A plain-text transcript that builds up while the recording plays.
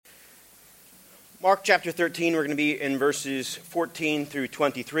Mark chapter 13, we're going to be in verses 14 through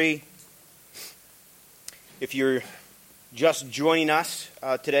 23. If you're just joining us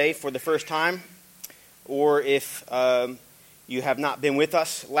today for the first time, or if you have not been with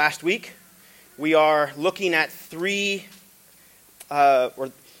us last week, we are looking at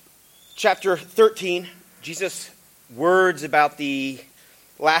chapter 13, Jesus' words about the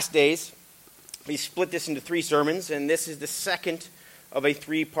last days. We split this into three sermons, and this is the second of a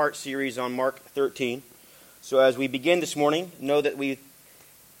three-part series on Mark 13. So as we begin this morning, know that we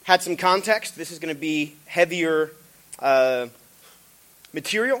had some context. This is going to be heavier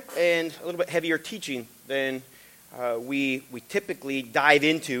material and a little bit heavier teaching than we typically dive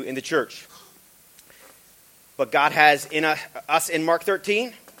into in the church. But God has in us in Mark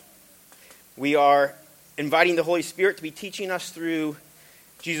 13, we are inviting the Holy Spirit to be teaching us through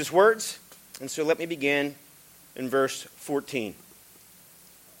Jesus' words. And so let me begin in verse 14.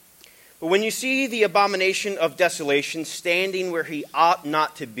 But when you see the abomination of desolation standing where he ought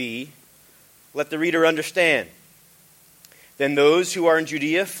not to be, let the reader understand. Then those who are in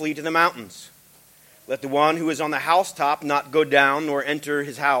Judea flee to the mountains. Let the one who is on the housetop not go down nor enter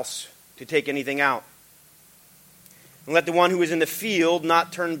his house to take anything out. And let the one who is in the field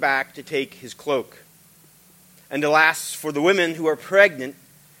not turn back to take his cloak. And alas, for the women who are pregnant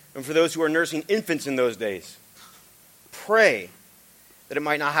and for those who are nursing infants in those days, pray that it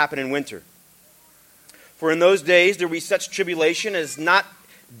might not happen in winter. For in those days there will be such tribulation as not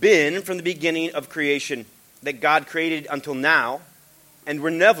been from the beginning of creation, that God created until now, and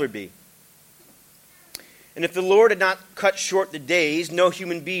will never be. And if the Lord had not cut short the days, no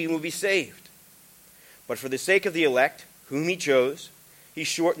human being will be saved. But for the sake of the elect, whom he chose, he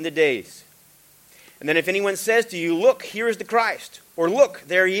shortened the days. And then if anyone says to you, look, here is the Christ, or look,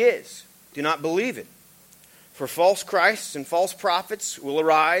 there he is, do not believe it. For false Christs and false prophets will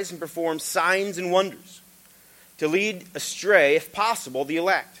arise and perform signs and wonders, to lead astray, if possible, the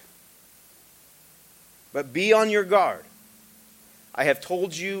elect. But be on your guard. I have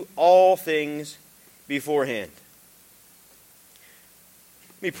told you all things beforehand.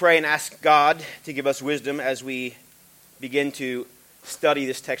 Let me pray and ask God to give us wisdom as we begin to study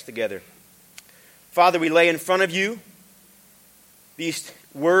this text together. Father, we lay in front of you these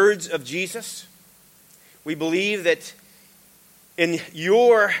words of Jesus. We believe that in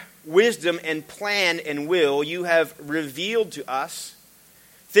your wisdom and plan and will, you have revealed to us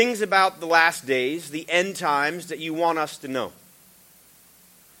things about the last days, the end times that you want us to know.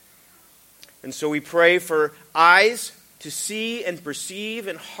 And so we pray for eyes to see and perceive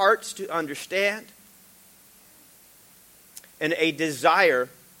and hearts to understand, and a desire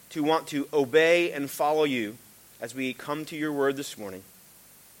to want to obey and follow you as we come to your word this morning.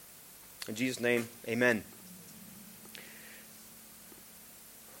 In Jesus' name, amen.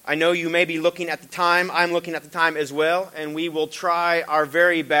 I know you may be looking at the time. I'm looking at the time as well, and we will try our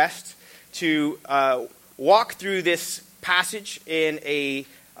very best to walk through this passage in a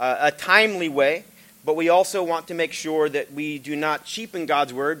timely way, but we also want to make sure that we do not cheapen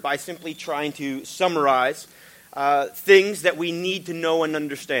God's word by simply trying to summarize things that we need to know and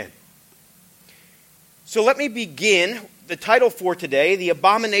understand. So let me begin. The title for today, The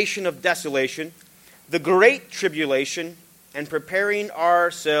Abomination of Desolation, the Great Tribulation, and Preparing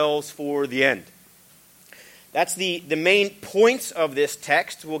Ourselves for the End. That's the main points of this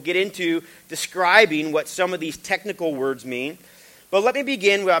text. We'll get into describing what some of these technical words mean. But let me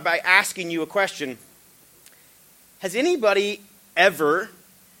begin by asking you a question. Has anybody ever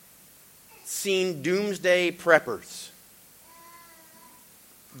seen doomsday preppers?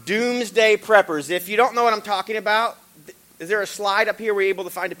 Doomsday preppers. If you don't know what I'm talking about, is there a slide up here? We're able to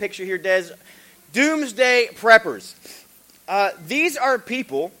find a picture here, Des. Doomsday preppers. These are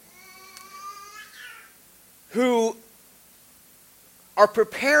people who are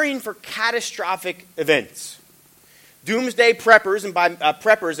preparing for catastrophic events. Doomsday preppers, and by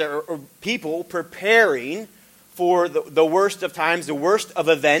preppers are people preparing for the worst of times, the worst of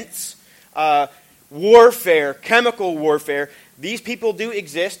events, warfare, chemical warfare. These people do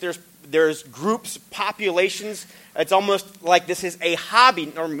exist. There's groups, populations. It's almost like this is a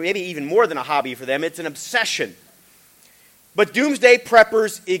hobby, or maybe even more than a hobby for them. It's an obsession. But doomsday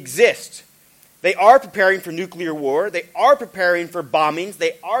preppers exist. They are preparing for nuclear war. They are preparing for bombings.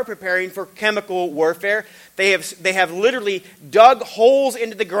 They are preparing for chemical warfare. They have literally dug holes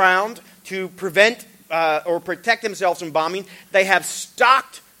into the ground to prevent or protect themselves from bombing. They have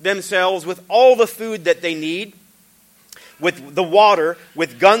stocked themselves with all the food that they need, with the water,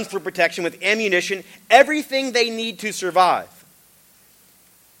 with guns for protection, with ammunition, everything they need to survive.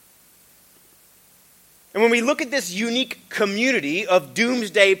 And when we look at this unique community of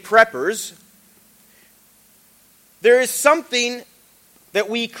doomsday preppers, there is something that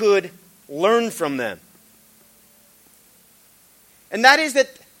we could learn from them. And that is that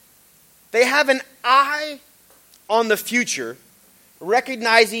they have an eye on the future,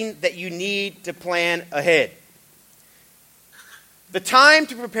 recognizing that you need to plan ahead. The time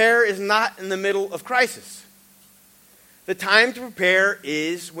to prepare is not in the middle of crisis. The time to prepare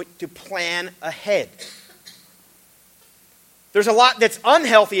is to plan ahead. There's a lot that's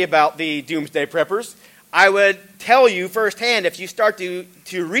unhealthy about the doomsday preppers. I would tell you firsthand, if you start to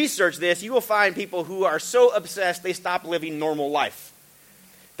research this, you will find people who are so obsessed they stop living normal life.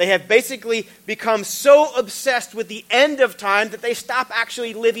 They have basically become so obsessed with the end of time that they stop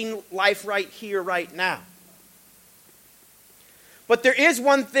actually living life right here, right now. But there is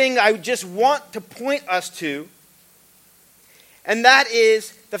one thing I just want to point us to, and that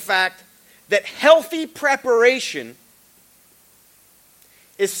is the fact that healthy preparation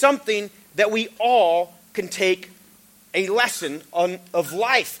is something that we all can take a lesson of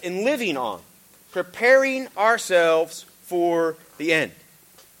life and living on. Preparing ourselves for the end.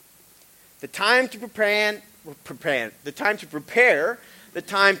 The time to prepare, the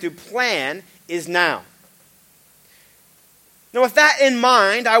time to plan is now. Now, with that in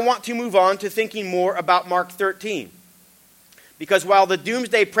mind, I want to move on to thinking more about Mark 13. Because while the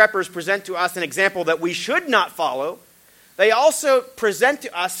doomsday preppers present to us an example that we should not follow, they also present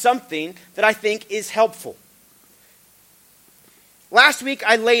to us something that I think is helpful. Last week,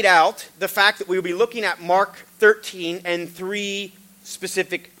 I laid out the fact that we will be looking at Mark 13 and 3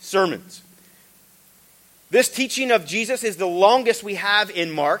 specific sermons. This teaching of Jesus is the longest we have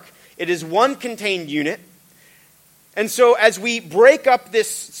in Mark. It is one contained unit. And so as we break up this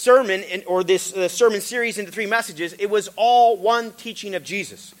sermon, or this sermon series into 3 messages, it was all one teaching of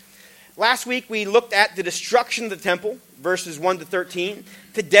Jesus. Last week we looked at the destruction of the temple, verses 1 to 13.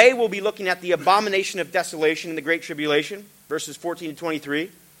 Today we'll be looking at the abomination of desolation in the Great Tribulation, verses 14 to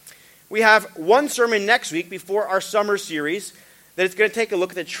 23. We have one sermon next week before our summer series that is going to take a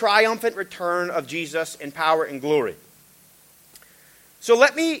look at the triumphant return of Jesus in power and glory. So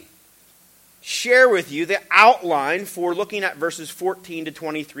let me share with you the outline for looking at verses 14 to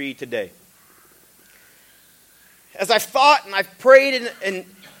 23 today. As I've thought and I've prayed and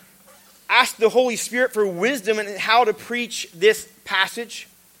asked the Holy Spirit for wisdom in how to preach this passage,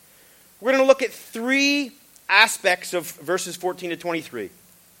 we're going to look at 3 aspects of verses 14 to 23.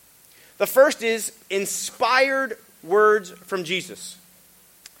 The first is inspired words from Jesus.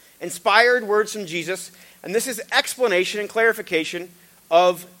 Inspired words from Jesus, and this is explanation and clarification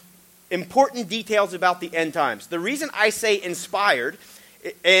of important details about the end times. The reason I say inspired,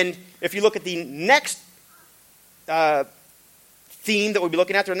 and if you look at the next theme that we'll be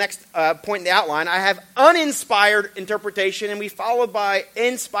looking at, the next point in the outline, I have uninspired interpretation, and we follow by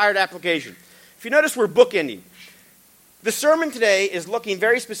inspired application. If you notice, we're bookending. The sermon today is looking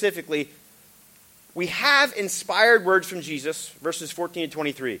very specifically. We have inspired words from Jesus, verses 14 to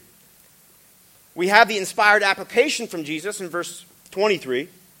 23. We have the inspired application from Jesus in verse 23.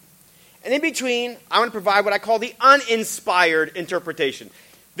 And in between, I'm going to provide what I call the uninspired interpretation.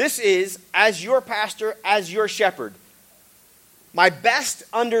 This is, as your pastor, as your shepherd, my best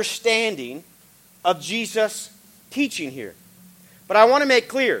understanding of Jesus' teaching here. But I want to make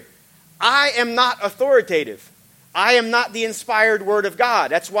clear, I am not authoritative. I am not the inspired word of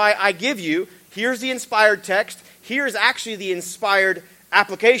God. That's why I give you, here's the inspired text, here's actually the inspired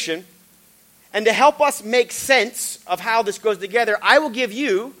application. And to help us make sense of how this goes together, I will give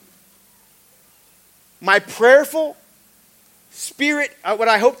you my prayerful, what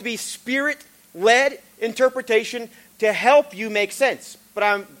I hope to be spirit-led interpretation to help you make sense. But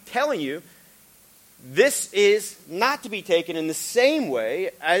I'm telling you, this is not to be taken in the same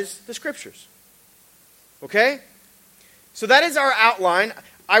way as the Scriptures. Okay? So that is our outline.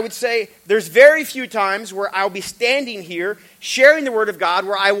 I would say there's very few times where I'll be standing here sharing the Word of God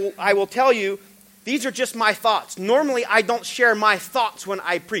where I will tell you, these are just my thoughts. Normally, I don't share my thoughts when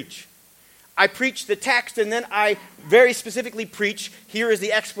I preach. I preach the text, and then I very specifically preach, here is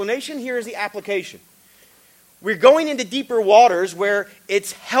the explanation, here is the application. We're going into deeper waters where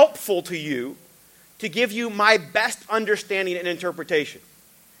it's helpful to you to give you my best understanding and interpretation.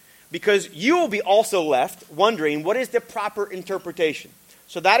 Because you will be also left wondering, what is the proper interpretation?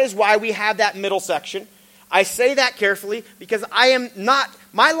 So that is why we have that middle section. I say that carefully because I am not,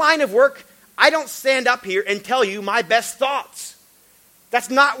 my line of work, I don't stand up here and tell you my best thoughts. That's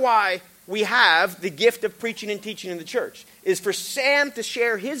not why we have the gift of preaching and teaching in the church, is for Sam to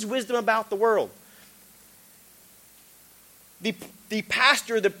share his wisdom about the world. The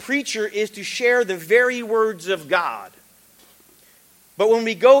pastor, the preacher, is to share the very words of God. But when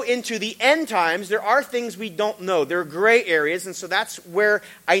we go into the end times, there are things we don't know. There are gray areas, and so that's where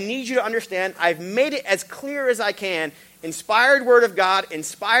I need you to understand. I've made it as clear as I can. Inspired Word of God,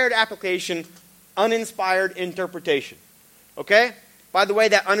 inspired application, uninspired interpretation. Okay? By the way,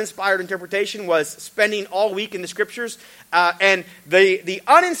 that uninspired interpretation was spending all week in the Scriptures, and the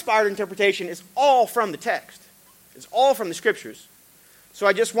uninspired interpretation is all from the text. It's all from the Scriptures. So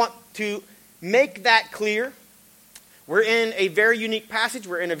I just want to make that clear. We're in a very unique passage.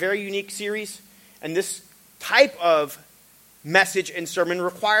 We're in a very unique series. And this type of message and sermon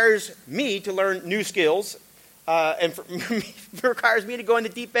requires me to learn new skills. And requires me to go in the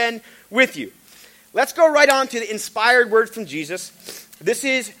deep end with you. Let's go right on to the inspired word from Jesus. This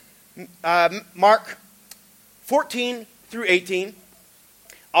is Mark 14 through 18.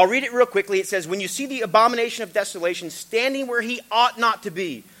 I'll read it real quickly. It says, "When you see the abomination of desolation standing where he ought not to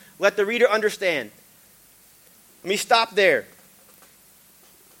be, let the reader understand." Let me stop there.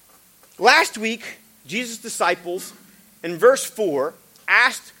 Last week, Jesus' disciples, in verse 4,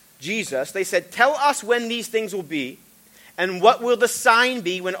 asked Jesus, they said, "Tell us when these things will be, and what will the sign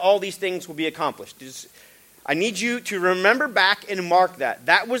be when all these things will be accomplished?" I need you to remember back and mark that.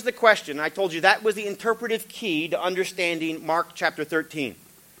 That was the question. I told you that was the interpretive key to understanding Mark chapter 13.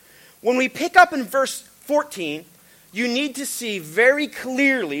 When we pick up in verse 14, you need to see very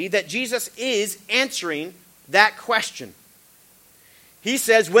clearly that Jesus is answering that question. He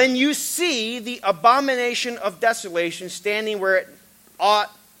says, "When you see the abomination of desolation standing where it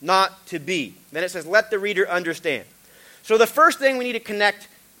ought not to be." Then it says, "Let the reader understand." So the first thing we need to connect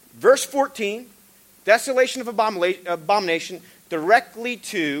verse 14, desolation of abomination, directly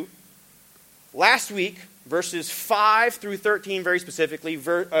to last week, verses 5 through 13 very specifically.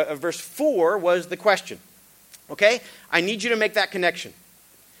 Verse 4 was the question. Okay? I need you to make that connection.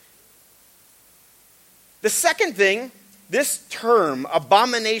 The second thing, this term,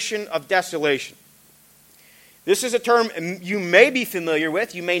 abomination of desolation. This is a term you may be familiar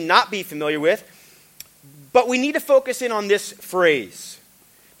with, you may not be familiar with, but we need to focus in on this phrase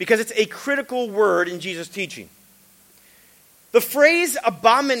because it's a critical word in Jesus' teaching. The phrase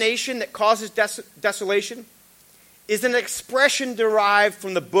abomination that causes desolation is an expression derived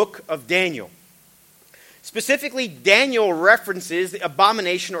from the book of Daniel. Specifically, Daniel references the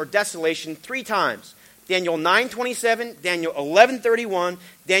abomination or desolation 3 times. Daniel 9:27, Daniel 11:31,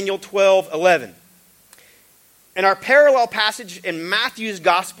 Daniel 12:11. In our parallel passage in Matthew's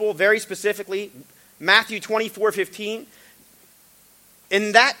gospel, very specifically, Matthew 24:15,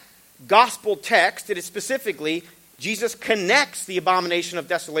 in that gospel text, it is specifically, Jesus connects the abomination of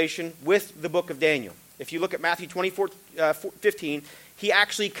desolation with the book of Daniel. If you look at Matthew 24:15, he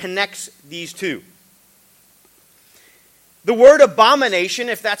actually connects these two. The word abomination,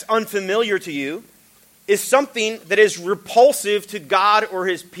 if that's unfamiliar to you, is something that is repulsive to God or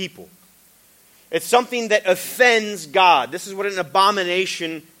his people. It's something that offends God. This is what an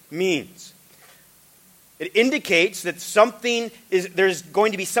abomination means. It indicates that there's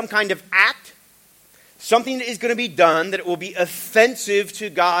going to be some kind of act, something that is going to be done that it will be offensive to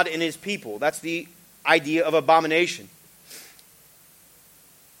God and his people. That's the idea of abomination.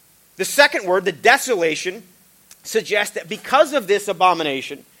 The second word, the desolation, suggests that because of this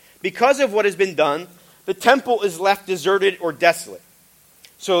abomination, because of what has been done, the temple is left deserted or desolate.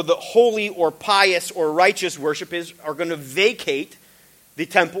 So the holy or pious or righteous worshipers are going to vacate the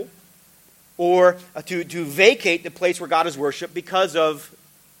temple or to vacate the place where God is worshipped because of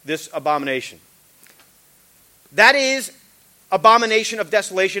this abomination. That is abomination of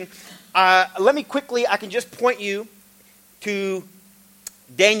desolation. Let me quickly, I can just point you to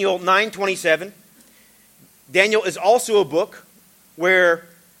Daniel 9:27. Daniel is also a book where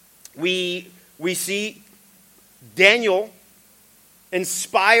we see Daniel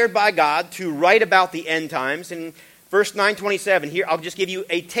inspired by God to write about the end times. In verse 9:27, here I'll just give you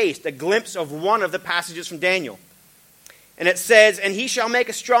a taste, a glimpse of one of the passages from Daniel. And it says, "And he shall make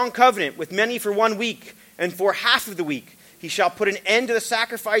a strong covenant with many for 1 week, and for half of the week he shall put an end to the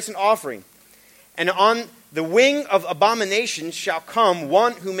sacrifice and offering. And on the wing of abominations shall come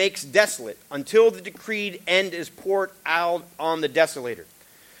one who makes desolate, until the decreed end is poured out on the desolator."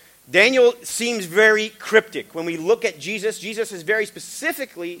 Daniel seems very cryptic. When we look at Jesus, Jesus is very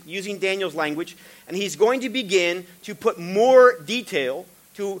specifically using Daniel's language, and he's going to begin to put more detail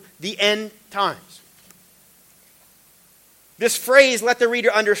to the end times. This phrase, "let the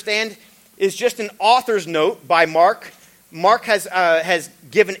reader understand," is just an author's note by Mark. Mark has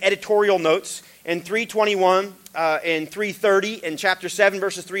given editorial notes in 3:21 and 3:30 in chapter 7,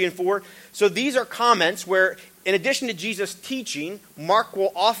 verses 3 and 4. So these are comments where, in addition to Jesus' teaching, Mark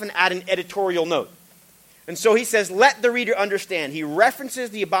will often add an editorial note. And so he says, let the reader understand. He references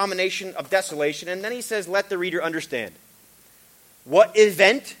the abomination of desolation, and then he says, let the reader understand. What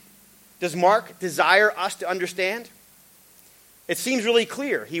event does Mark desire us to understand? It seems really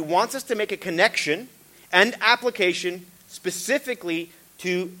clear. He wants us to make a connection and application specifically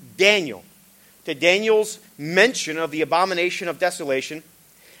to Daniel, to Daniel's mention of the abomination of desolation,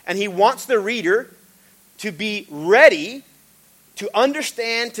 and he wants the reader to be ready to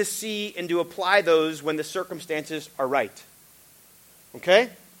understand, to see, and to apply those when the circumstances are right. Okay?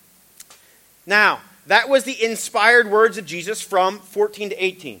 Now, that was the inspired words of Jesus from 14 to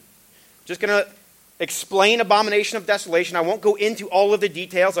 18. Just going to explain abomination of desolation. I won't go into all of the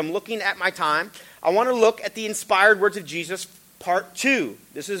details. I'm looking at my time. I want to look at the inspired words of Jesus, part 2.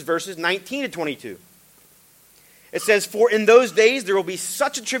 This is verses 19 to 22. It says, "For in those days there will be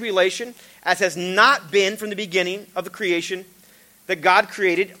such a tribulation as has not been from the beginning of the creation that God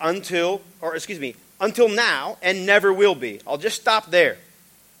created until now and never will be." I'll just stop there.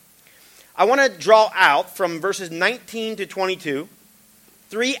 I want to draw out from verses 19 to 22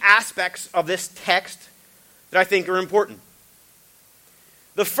 three aspects of this text that I think are important.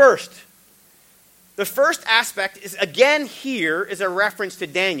 The first aspect is, again, here is a reference to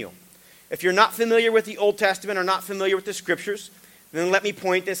Daniel. If you're not familiar with the Old Testament or not familiar with the Scriptures, then let me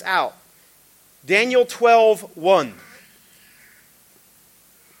point this out. Daniel 12:1.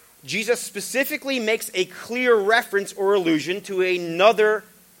 Jesus specifically makes a clear reference or allusion to another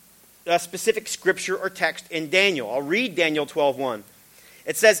specific scripture or text in Daniel. I'll read Daniel 12:1.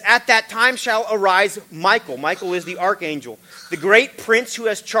 It says, "At that time shall arise Michael." Michael is the archangel, "the great prince who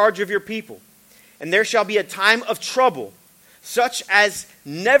has charge of your people. And there shall be a time of trouble, such as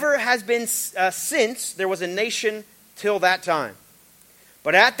never has been since there was a nation till that time.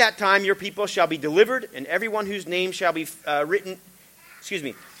 But at that time your people shall be delivered, and everyone whose name shall be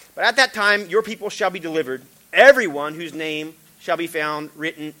But at that time your people shall be delivered, everyone whose name shall be found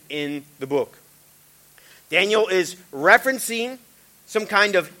written in the book." Daniel is referencing some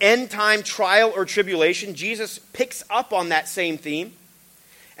kind of end-time trial or tribulation. Jesus picks up on that same theme,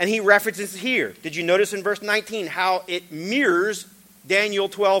 and he references here. Did you notice in verse 19 how it mirrors Daniel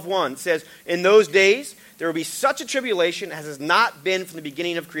 12:1? It says, "In those days there will be such a tribulation as has not been from the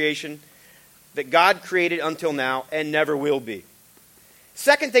beginning of creation that God created until now and never will be."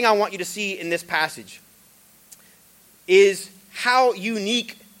 Second thing I want you to see in this passage is how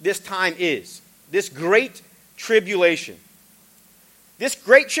unique this time is. This great tribulation. This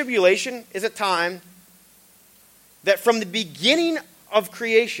great tribulation is a time that from the beginning of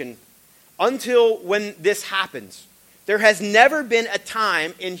creation until when this happens, there has never been a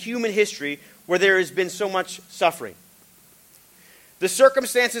time in human history where there has been so much suffering. The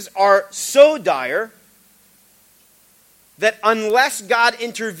circumstances are so dire that unless God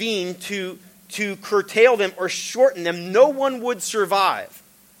intervened to curtail them or shorten them, no one would survive.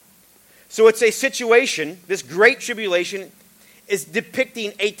 So it's a situation, this great tribulation is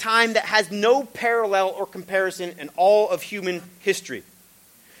depicting a time that has no parallel or comparison in all of human history.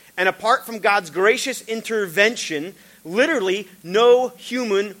 And apart from God's gracious intervention, literally no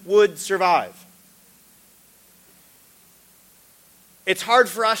human would survive. It's hard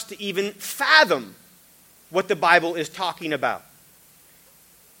for us to even fathom what the Bible is talking about.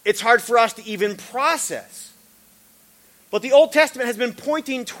 It's hard for us to even process. But the Old Testament has been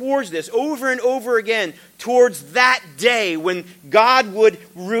pointing towards this over and over again, towards that day when God would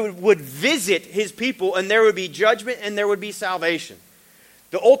visit his people and there would be judgment and there would be salvation.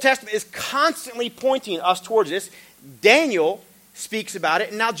 The Old Testament is constantly pointing us towards this. Daniel speaks about it,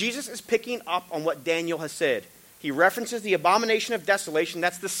 and now Jesus is picking up on what Daniel has said. He references the abomination of desolation.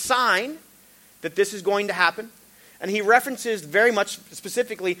 That's the sign that this is going to happen. And he references very much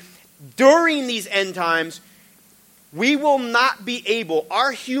specifically, during these end times, we will not be able,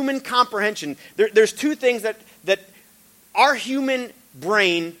 our human comprehension, there's two things that our human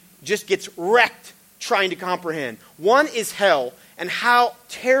brain just gets wrecked trying to comprehend. One is hell, and how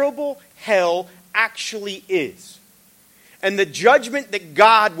terrible hell actually is. And the judgment that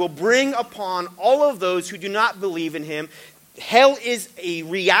God will bring upon all of those who do not believe in him. Hell is a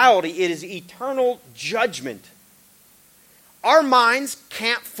reality. It is eternal judgment. Our minds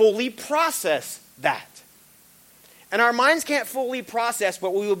can't fully process that. And our minds can't fully process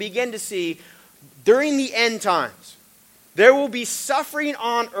what we will begin to see during the end times. There will be suffering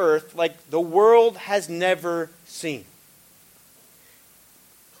on earth like the world has never seen.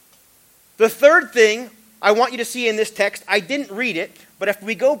 The third thing I want you to see in this text, I didn't read it, but if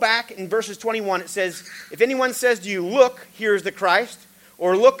we go back in verses 21, it says, "If anyone says to you, 'Look, here is the Christ,'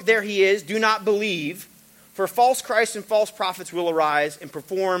 or 'Look, there he is,' do not believe, for false Christs and false prophets will arise and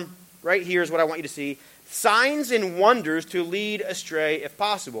perform," right here is what I want you to see, signs and wonders to lead astray if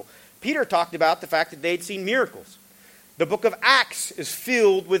possible. Peter talked about the fact that they'd seen miracles. The book of Acts is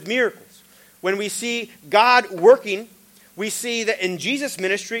filled with miracles. When we see God working, we see that in Jesus'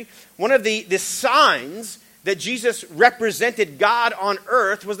 ministry, one of the signs that Jesus represented God on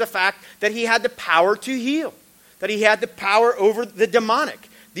earth was the fact that he had the power to heal, that he had the power over the demonic.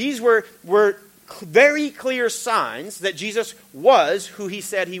 These were very clear signs that Jesus was who he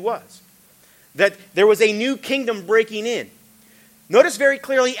said he was, that there was a new kingdom breaking in. Notice very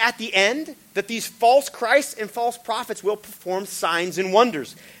clearly at the end that these false Christs and false prophets will perform signs and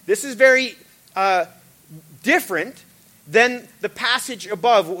wonders. This is very different than the passage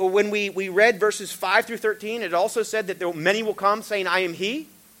above. When we read verses 5 through 13, it also said that many will come saying, I am he.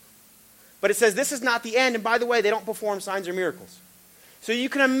 But it says this is not the end. And by the way, they don't perform signs or miracles. So you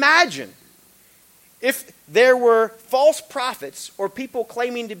can imagine if there were false prophets or people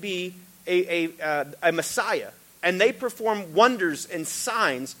claiming to be a Messiah, and they perform wonders and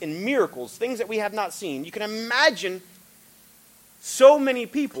signs and miracles, things that we have not seen, you can imagine so many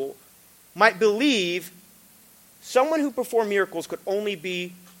people might believe someone who performed miracles could only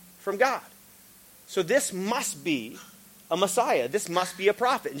be from God. So this must be a Messiah. This must be a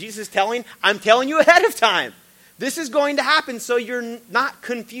prophet. And Jesus is I'm telling you ahead of time. This is going to happen so you're not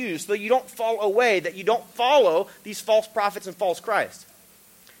confused, so you don't fall away, that you don't follow these false prophets and false Christ.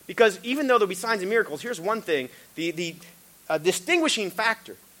 Because even though there'll be signs and miracles, here's one thing. The distinguishing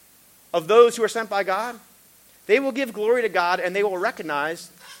factor of those who are sent by God, they will give glory to God and they will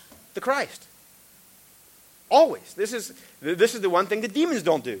recognize the Christ. Always. This is the one thing the demons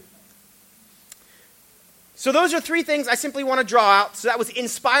don't do. So those are three things I simply want to draw out. So that was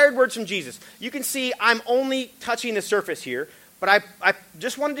inspired words from Jesus. You can see I'm only touching the surface here, but I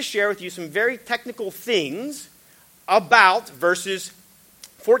just wanted to share with you some very technical things about verses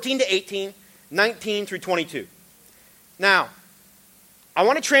 14 to 18, 19 through 22. Now, I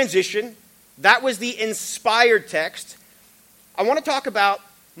want to transition. That was the inspired text. I want to talk about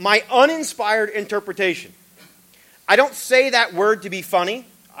my uninspired interpretation. I don't say that word to be funny.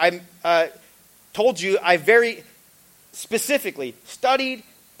 I told you I very specifically studied,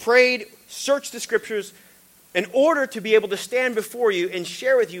 prayed, searched the scriptures in order to be able to stand before you and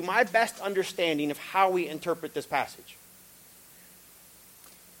share with you my best understanding of how we interpret this passage.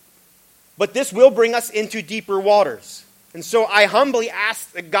 But this will bring us into deeper waters. And so I humbly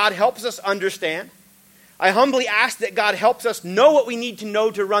ask that God helps us understand. I humbly ask that God helps us know what we need to know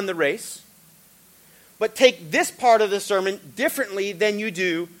to run the race. But take this part of the sermon differently than you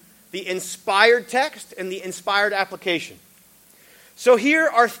do the inspired text and the inspired application. So here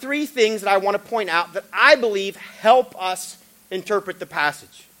are three things that I want to point out that I believe help us interpret the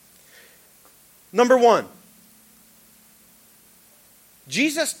passage. Number one,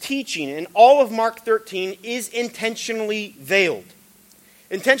 Jesus' teaching in all of Mark 13 is intentionally veiled.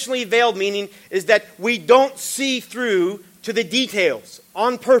 Intentionally veiled meaning is that we don't see through to the details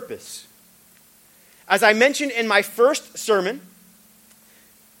on purpose. As I mentioned in my first sermon,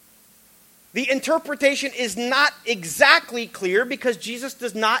 the interpretation is not exactly clear because Jesus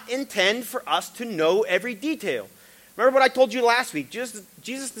does not intend for us to know every detail. Remember what I told you last week?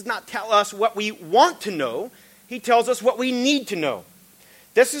 Jesus does not tell us what we want to know. He tells us what we need to know.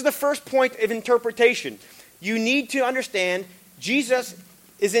 This is the first point of interpretation. You need to understand Jesus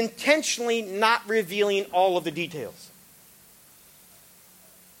is intentionally not revealing all of the details,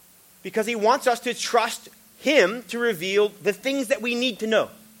 because he wants us to trust him to reveal the things that we need to know.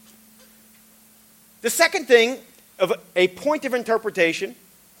 The second thing of a point of interpretation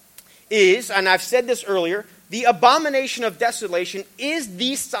is, and I've said this earlier, the abomination of desolation is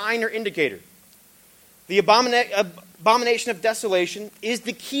the sign or indicator. The abomination of desolation is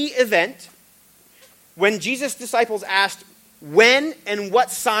the key event when Jesus' disciples asked, when and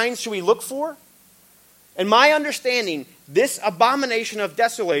what signs should we look for? In my understanding, this abomination of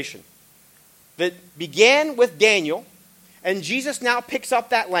desolation that began with Daniel, and Jesus now picks up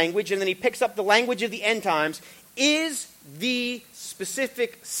that language, and then he picks up the language of the end times, is the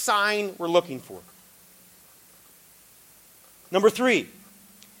specific sign we're looking for. Number three,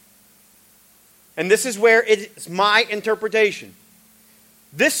 and this is where it's my interpretation.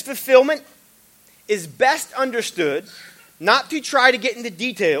 This fulfillment is best understood not to try to get into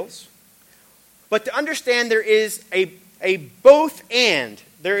details, but to understand there is a both and.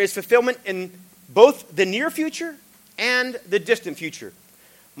 There is fulfillment in both the near future and the distant future.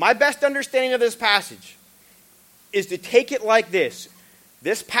 My best understanding of this passage is to take it like this.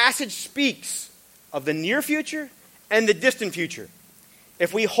 This passage speaks of the near future and the distant future.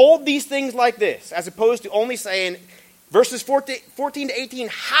 If we hold these things like this, as opposed to only saying verses 14 to 18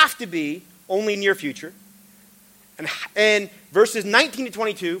 have to be only near future. And verses 19 to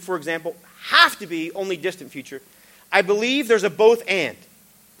 22, for example, have to be only distant future. I believe there's a both and.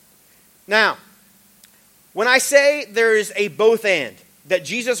 Now, when I say there is a both and, that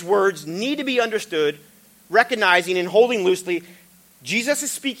Jesus' words need to be understood, recognizing and holding loosely, Jesus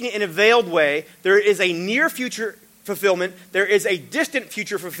is speaking in a veiled way. There is a near future fulfillment. There is a distant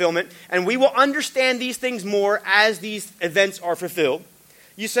future fulfillment. And we will understand these things more as these events are fulfilled.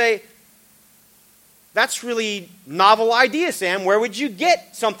 You say, that's really novel idea, Sam. Where would you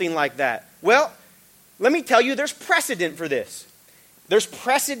get something like that? Well, let me tell you, there's precedent for this. There's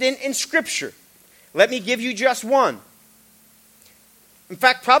precedent in Scripture. Let me give you just one. In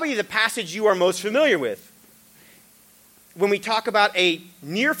fact, probably the passage you are most familiar with. When we talk about a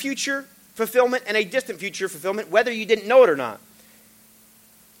near future fulfillment and a distant future fulfillment, whether you didn't know it or not.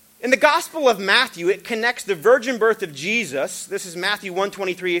 In the Gospel of Matthew, it connects the virgin birth of Jesus, this is Matthew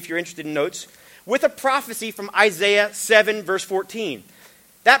 1:23 if you're interested in notes, with a prophecy from Isaiah 7 verse 14.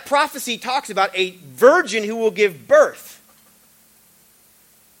 That prophecy talks about a virgin who will give birth.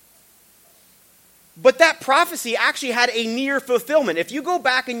 But that prophecy actually had a near fulfillment. If you go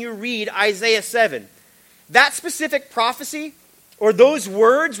back and you read Isaiah 7, that specific prophecy, or those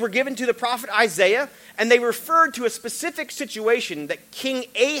words were given to the prophet Isaiah, and they referred to a specific situation that King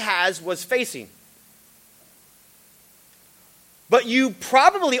Ahaz was facing. But you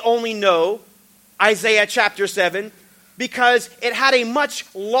probably only know Isaiah chapter 7 because it had a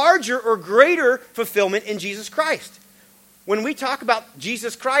much larger or greater fulfillment in Jesus Christ. When we talk about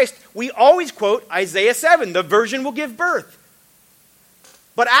Jesus Christ, we always quote Isaiah 7, the virgin will give birth.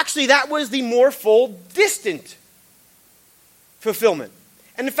 But actually that was the more full, distant fulfillment.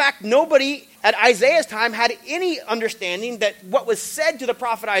 And in fact, nobody at Isaiah's time had any understanding that what was said to the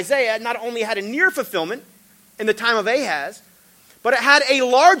prophet Isaiah not only had a near fulfillment in the time of Ahaz, but it had a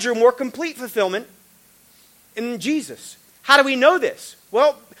larger, more complete fulfillment in Jesus. How do we know this?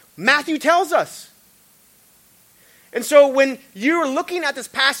 Well, Matthew tells us. And so when you're looking at this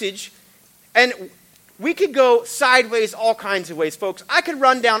passage, and we could go sideways all kinds of ways, folks. I could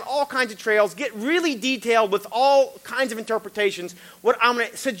run down all kinds of trails, get really detailed with all kinds of interpretations. What I'm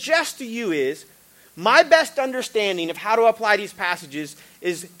going to suggest to you is, my best understanding of how to apply these passages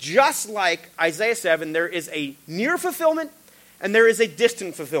is just like Isaiah 7, there is a near fulfillment and there is a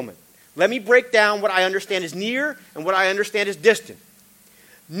distant fulfillment. Let me break down what I understand is near and what I understand is distant.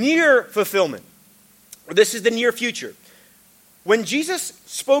 Near fulfillment. This is the near future. When Jesus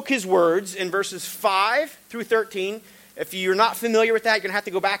spoke his words in verses 5 through 13, if you're not familiar with that, you're going to have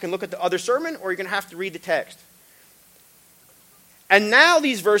to go back and look at the other sermon, or you're going to have to read the text. And now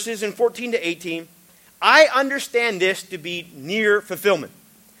these verses in 14 to 18, I understand this to be near fulfillment.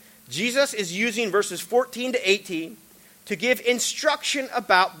 Jesus is using verses 14 to 18 to give instruction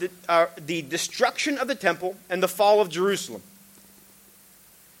about the destruction of the temple and the fall of Jerusalem.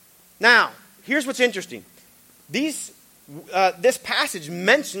 Now, here's what's interesting. This passage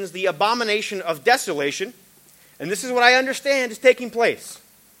mentions the abomination of desolation, and this is what I understand is taking place.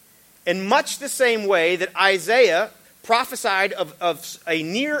 In much the same way that Isaiah prophesied of a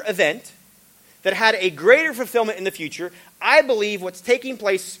near event that had a greater fulfillment in the future, I believe what's taking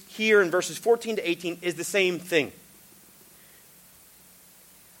place here in verses 14 to 18 is the same thing.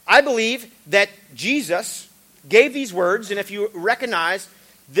 I believe that Jesus gave these words, and if you recognize,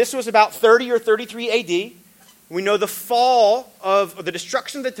 this was about 30 or 33 AD. We know the fall of the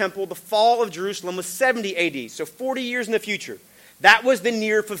destruction of the temple, the fall of Jerusalem was 70 AD, so 40 years in the future. That was the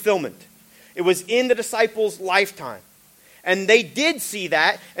near fulfillment. It was in the disciples' lifetime. And they did see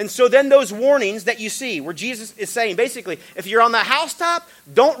that, and so then those warnings that you see, where Jesus is saying, basically, if you're on the housetop,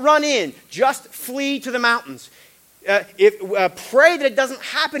 don't run in, just flee to the mountains. Pray that it doesn't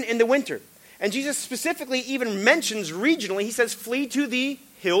happen in the winter. And Jesus specifically even mentions regionally, he says, flee to the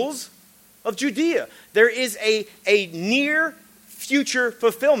hills of Judea. There is a near future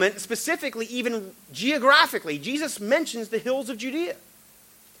fulfillment, specifically even geographically. Jesus mentions the hills of Judea.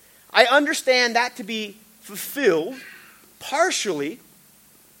 I understand that to be fulfilled partially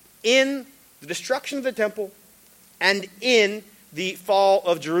in the destruction of the temple and in the fall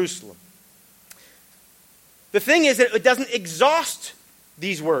of Jerusalem. The thing is that it doesn't exhaust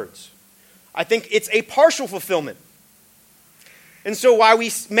these words. I think it's a partial fulfillment. And so while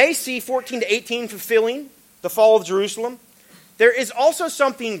we may see 14 to 18 fulfilling the fall of Jerusalem, there is also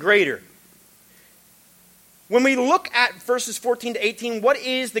something greater. When we look at verses 14 to 18, what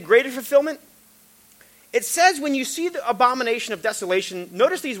is the greater fulfillment? It says when you see the abomination of desolation,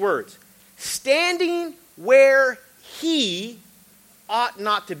 notice these words, standing where he ought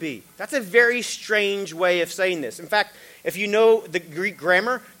not to be. That's a very strange way of saying this. In fact, if you know the Greek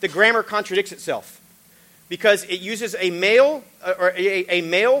grammar, the grammar contradicts itself because it uses a male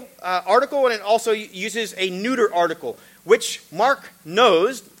article and it also uses a neuter article, which Mark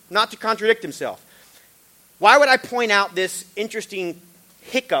knows not to contradict himself. Why would I point out this interesting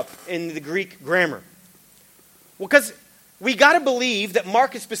hiccup in the Greek grammar? Well, because we got to believe that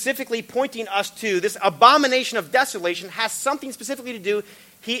Mark is specifically pointing us to this abomination of desolation has something specifically to do.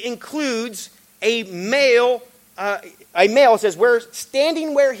 He includes a male. It says,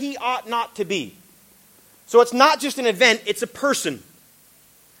 standing where he ought not to be. So it's not just an event, it's a person.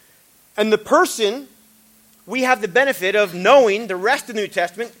 And the person, we have the benefit of knowing the rest of the New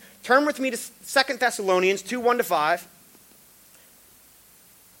Testament. Turn with me to 2 Thessalonians 2, 1-5. It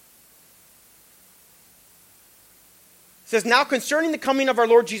says, now concerning the coming of our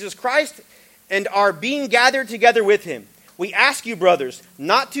Lord Jesus Christ and our being gathered together with him, we ask you, brothers,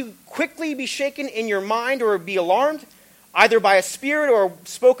 not to quickly be shaken in your mind or be alarmed, either by a spirit or a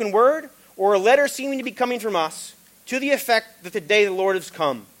spoken word, or a letter seeming to be coming from us, to the effect that the day of the Lord has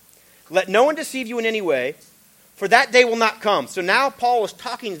come. Let no one deceive you in any way, for that day will not come. So now Paul is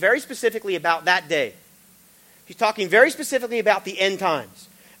talking very specifically about that day. He's talking very specifically about the end times.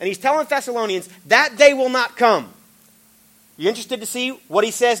 And he's telling Thessalonians, that day will not come. You interested to see what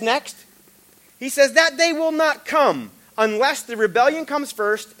he says next? He says, that day will not come unless the rebellion comes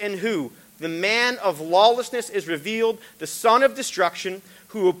first, and who? The man of lawlessness is revealed, the son of destruction,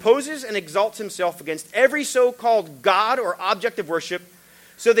 who opposes and exalts himself against every so-called God or object of worship,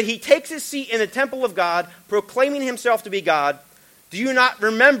 so that he takes his seat in the temple of God, proclaiming himself to be God. Do you not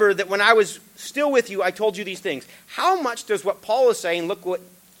remember that when I was still with you, I told you these things? How much does what Paul is saying look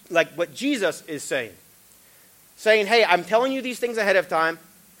like what Jesus is saying? Saying, hey, I'm telling you these things ahead of time.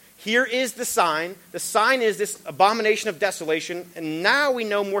 Here is the sign. The sign is this abomination of desolation. And now we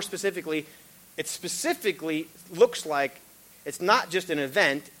know more specifically, it specifically looks like it's not just an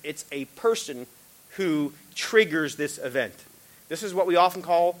event, it's a person who triggers this event. This is what we often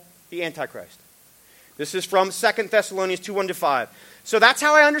call the Antichrist. This is from 2 Thessalonians 2, 1-5. So that's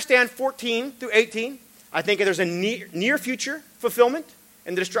how I understand 14 through 18. I think there's a near future fulfillment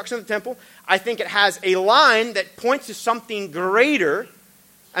in the destruction of the temple. I think it has a line that points to something greater,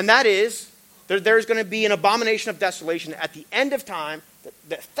 and that is there's going to be an abomination of desolation at the end of time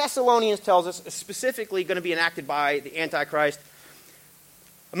that Thessalonians tells us is specifically going to be enacted by the Antichrist.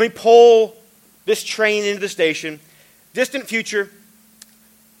 Let me pull this train into the station. Distant future.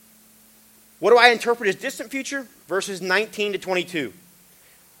 What do I interpret as distant future? Verses 19 to 22.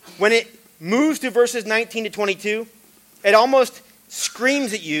 When it moves to verses 19 to 22, it almost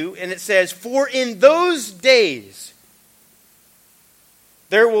screams at you, and it says, for in those days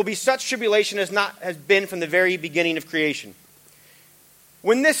there will be such tribulation as has been from the very beginning of creation.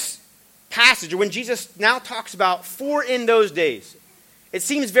 When this passage, or when Jesus now talks about for in those days, it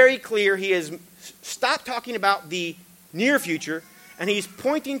seems very clear he has stopped talking about the near future, and he's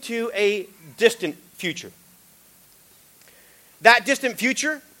pointing to a distant future. That distant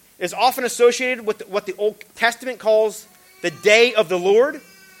future is often associated with what the Old Testament calls the day of the Lord.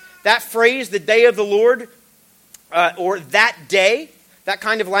 That phrase, the day of the Lord, or that day, that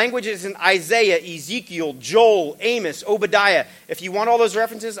kind of language is in Isaiah, Ezekiel, Joel, Amos, Obadiah. If you want all those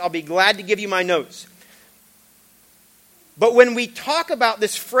references, I'll be glad to give you my notes. But when we talk about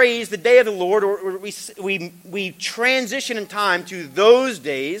this phrase, the day of the Lord, or we transition in time to those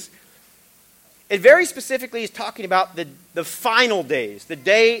days, it very specifically is talking about the final days, the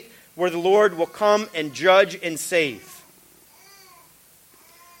day where the Lord will come and judge and save.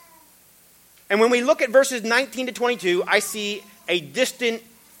 And when we look at verses 19 to 22, I see a distant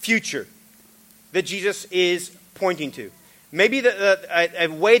future that Jesus is pointing to. Maybe a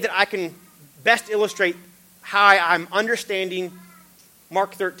way that I can best illustrate how I'm understanding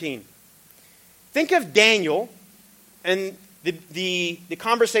Mark 13. Think of Daniel and the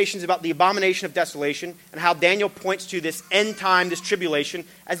conversations about the abomination of desolation and how Daniel points to this end time, this tribulation,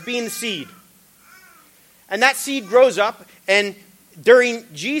 as being the seed. And that seed grows up, and during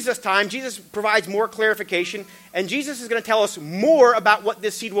Jesus' time, Jesus provides more clarification, and Jesus is going to tell us more about what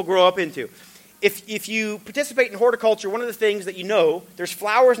this seed will grow up into. If you participate in horticulture, one of the things that you know, there's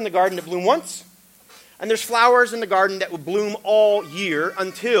flowers in the garden that bloom once, and there's flowers in the garden that will bloom all year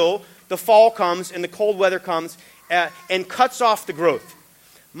until the fall comes and the cold weather comes and cuts off the growth.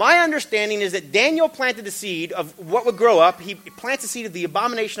 My understanding is that Daniel planted the seed of what would grow up. He plants the seed of the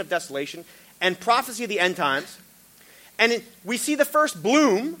abomination of desolation and prophecy of the end times. And we see the first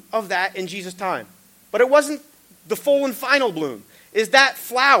bloom of that in Jesus' time. But it wasn't the full and final bloom. Is that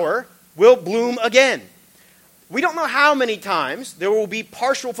flower will bloom again. We don't know how many times there will be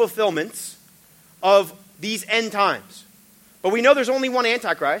partial fulfillments of these end times. But we know there's only one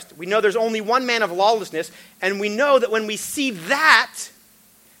Antichrist. We know there's only one man of lawlessness. And we know that when we see that,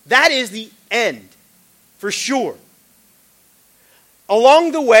 that is the end, for sure.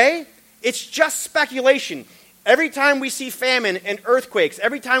 Along the way, it's just speculation. Every time we see famine and earthquakes,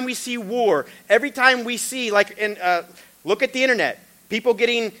 every time we see war, every time we see, look at the internet, people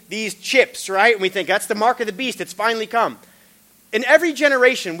getting these chips, right? And we think, that's the mark of the beast, it's finally come. In every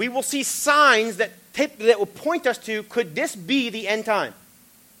generation, we will see signs that will point us to, could this be the end time?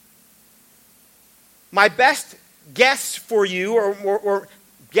 My best guess for you, or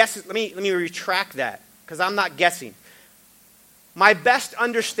guess, let me retract that, because I'm not guessing. My best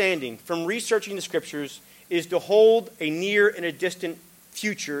understanding from researching the Scriptures is to hold a near and a distant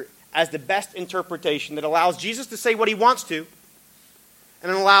future as the best interpretation that allows Jesus to say what he wants to,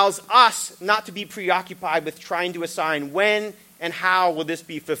 and allows us not to be preoccupied with trying to assign when and how will this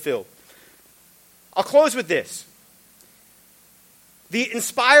be fulfilled. I'll close with this. The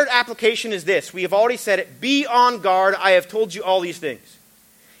inspired application is this. We have already said it. Be on guard. I have told you all these things.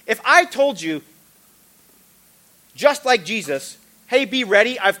 If I told you, just like Jesus, hey, be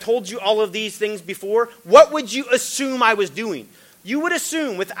ready, I've told you all of these things before, what would you assume I was doing? You would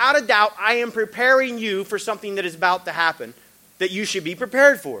assume, without a doubt, I am preparing you for something that is about to happen that you should be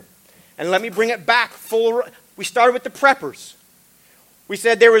prepared for. And let me bring it back full. We started with the preppers. We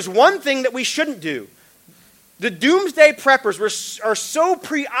said there was one thing that we shouldn't do. The doomsday preppers are so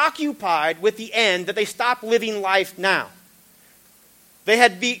preoccupied with the end that they stop living life now. They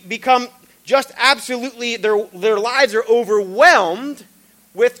had become just absolutely, their lives are overwhelmed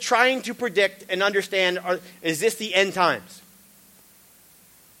with trying to predict and understand, is this the end times?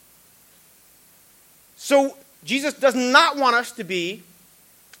 So Jesus does not want us to be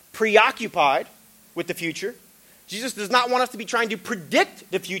preoccupied with the future. Jesus does not want us to be trying to predict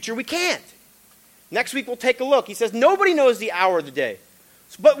the future. We can't. Next week we'll take a look. He says nobody knows the hour of the day.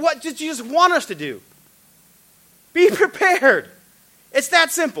 But what does Jesus want us to do? Be prepared. It's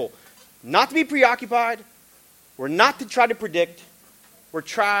that simple. Not to be preoccupied. We're not to try to predict. We're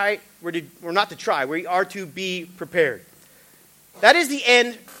not to try. We are to be prepared. That is the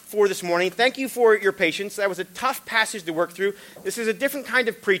end for this morning. Thank you for your patience. That was a tough passage to work through. This is a different kind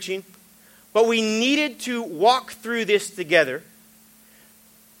of preaching. But we needed to walk through this together.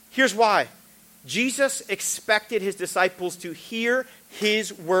 Here's why. Jesus expected his disciples to hear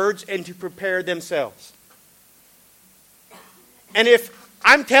his words and to prepare themselves. And if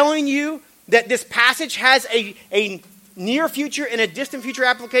I'm telling you that this passage has a near future and a distant future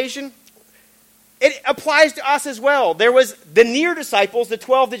application, it applies to us as well. There was the near disciples, the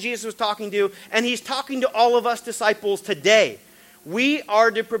 12 that Jesus was talking to, and he's talking to all of us disciples today. We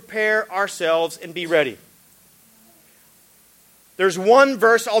are to prepare ourselves and be ready. There's one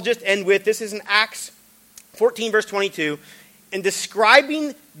verse I'll just end with. This is in Acts 14, verse 22. In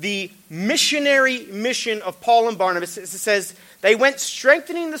describing the missionary mission of Paul and Barnabas, it says, they went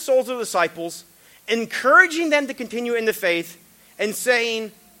strengthening the souls of the disciples, encouraging them to continue in the faith, and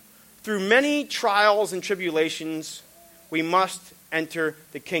saying, through many trials and tribulations, we must enter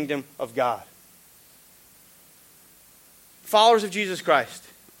the kingdom of God. Followers of Jesus Christ,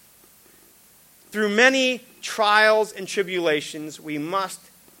 through many trials and tribulations, we must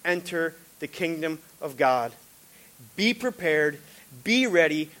enter the kingdom of God. Be prepared, be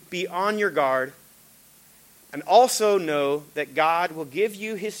ready, be on your guard, and also know that God will give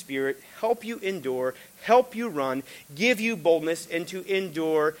you his Spirit, help you endure, help you run, give you boldness, and to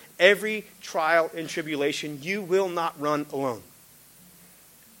endure every trial and tribulation. You will not run alone.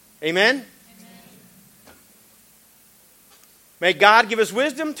 Amen? May God give us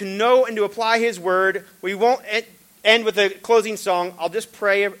wisdom to know and to apply his word. We won't end with a closing song. I'll just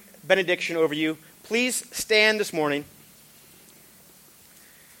pray a benediction over you. Please stand this morning.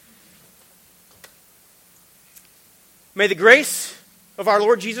 May the grace of our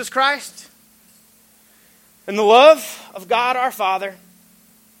Lord Jesus Christ and the love of God our Father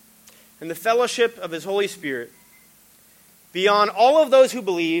and the fellowship of his Holy Spirit be on all of those who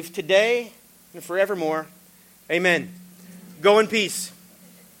believe today and forevermore. Amen. Go in peace.